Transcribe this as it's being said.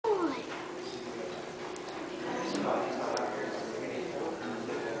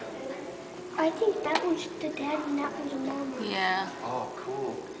I think that one's the dad and that one's the mama. Yeah. Oh,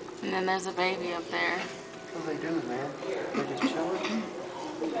 cool. And then there's a baby up there. What are they doing, man? They're just chilling?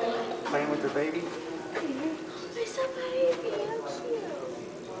 Playing with their baby? It's a baby, how cute.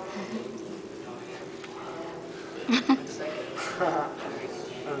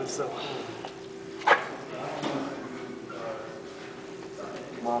 That is so cool.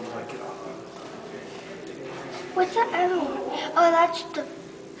 Mom's like, get off. What's that other one? Oh, that's the...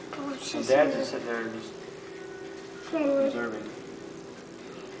 And Dad's just sitting there just observing,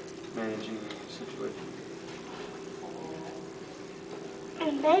 managing the situation.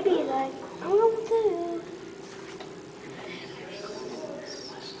 And baby's like, I want to.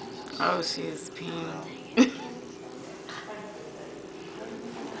 Oh, she's peeing.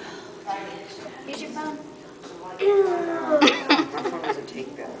 Here's your phone. Ew. My phone doesn't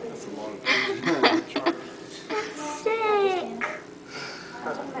take that. That's a long charge. Sick. Oh,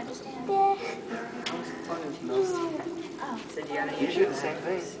 so do you want to You use do your the same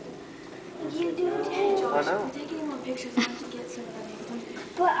thing. You do too. I know. Take any more pictures. I have to get some from you.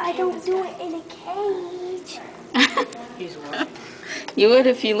 But I don't do it in a cage. He's watching. You would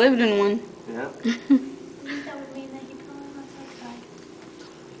if you lived in one. Yeah. That would mean that you probably must outside.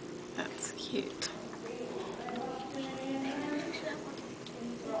 That's cute.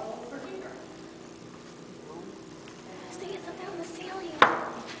 Stick it something on the ceiling.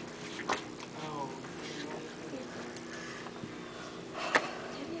 Oh.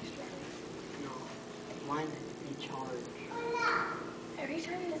 No. Mine recharge. Every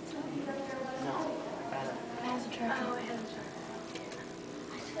time it's not No. it has a charger. Oh, it has a charger.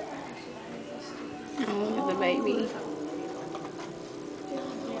 Oh, look at the baby.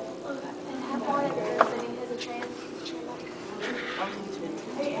 And how far it is, and he has a trans.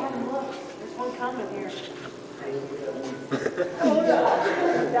 Hey, Adam, look. There's one coming here.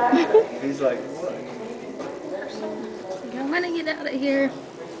 He's like, what? I'm gonna get out of here.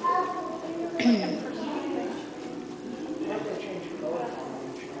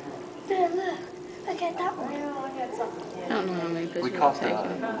 There, look. Look at that one. I don't know how many pictures We I've caught the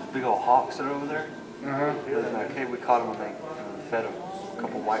taken. big old hawks that are over there. Uh-huh. The other night, okay, we caught them when they fed them a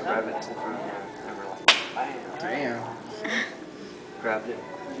couple white rabbits and threw them there. And we're like, bam. Damn. Grabbed it,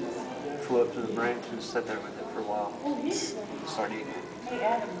 flew up to the branch and sat there with it for a while. Started eating it. Hey,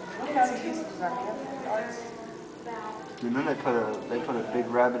 Adam, look how cute these are. And then they put a big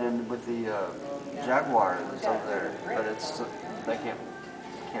rabbit in with the jaguar that's over there, but they can't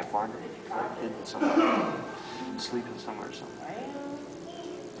find it. Like hidden somewhere, sleeping somewhere or something.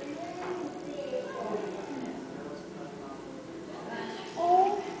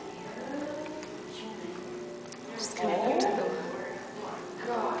 Just coming up to the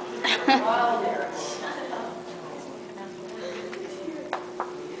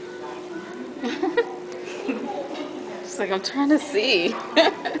It's like I'm trying to see.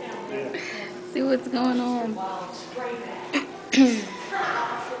 See what's going on.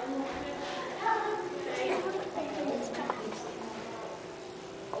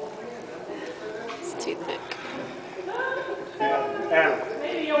 It's too thick. Adam.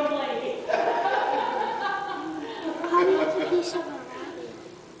 How do you have a piece of a rabbit?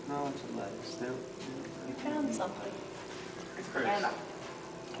 No, it's a leg still. You found something. Chris. Anna.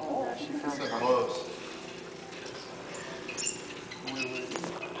 Oh, she found something. Close.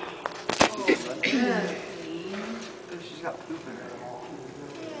 She's got poop in her.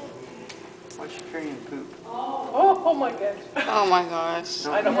 Why's she carrying poop? Oh my gosh. Oh my gosh.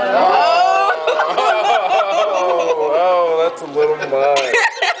 I don't want Oh, that's a little much.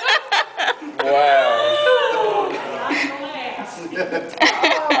 Wow.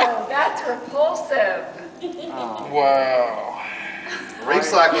 Oh, that's repulsive. Oh. Wow.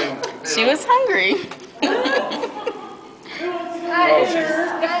 Recycling. She was hungry. That is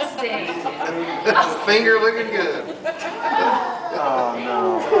disgusting. Finger looking good. Oh no.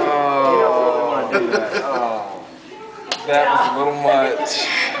 Oh, You don't really want to do that. Oh. that was a little much.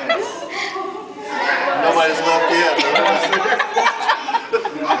 Nobody's left yet.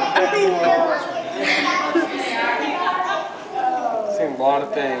 Seen a lot of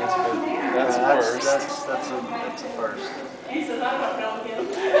things, but that's a first. That's a first.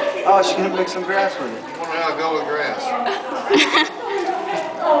 Oh, she's gonna make some grass with it. I wonder how I go with grass.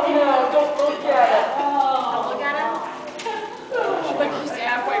 Oh no, don't look at it. Don't look at it? Look, she's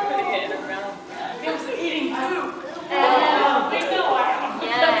halfway putting it in her mouth. It was eating poop.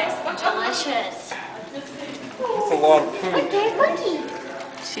 Yes, delicious. It's a lot of poop. Okay, cookie.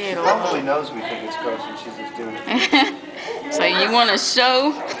 She ate a Probably lot. knows we think it's gross and she's just doing it. So you want a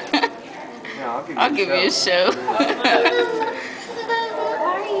show? Yeah, I'll give you a show. Why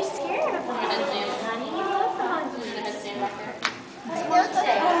are you scared of that? monkey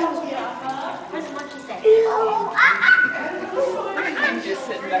say? What's the monkey say? I'm just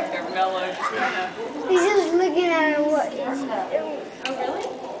sitting back there mellow. He's just looking at what is it. Oh, really?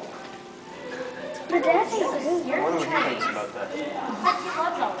 But that's it. What do he think about that?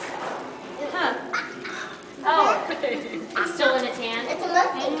 Huh. Oh, it's still in its hand? It's a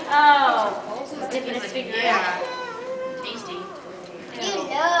monkey. Oh. It's dipping its finger in. Tasty. You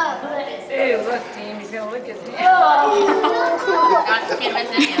love it. Hey, look, Dean, he's gonna lick his hand. God, you can't miss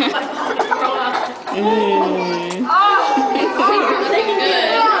any of it.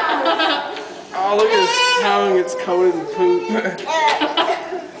 Oh, look at his tongue. It's coated in poop.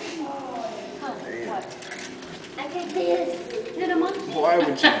 I can see it. Is it a monkey? Why would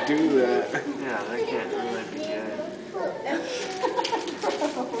you do that? Yeah, that can't really be good.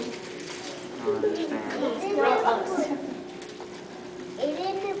 I don't understand.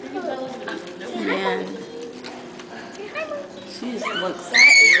 Man. She just looks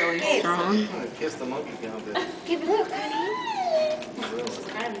really strong. I'm gonna kiss the monkey down there. Give it up, honey.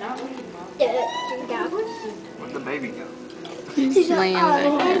 Where'd the baby go? She's laying back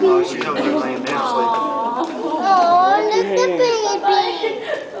there. Oh, she's over there laying down Oh, look the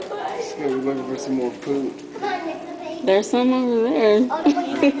baby. She's gonna be looking for some more poop. Come on, look the baby. There's some over there. All the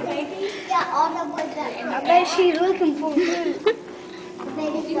way back, baby. Yeah, all the way back. I bet she's looking for food. The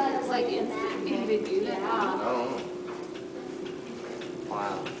baby's like sleep.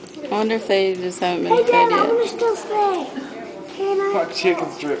 Wow. I wonder if they just haven't been Hey, fed Dad, I yet. want to still stay. Can I? My chicken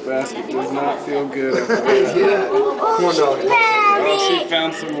strip basket does not feel good. Corn dog. Oh, she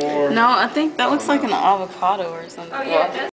found some more. No, I think that looks like an avocado or something. Oh, yeah, that's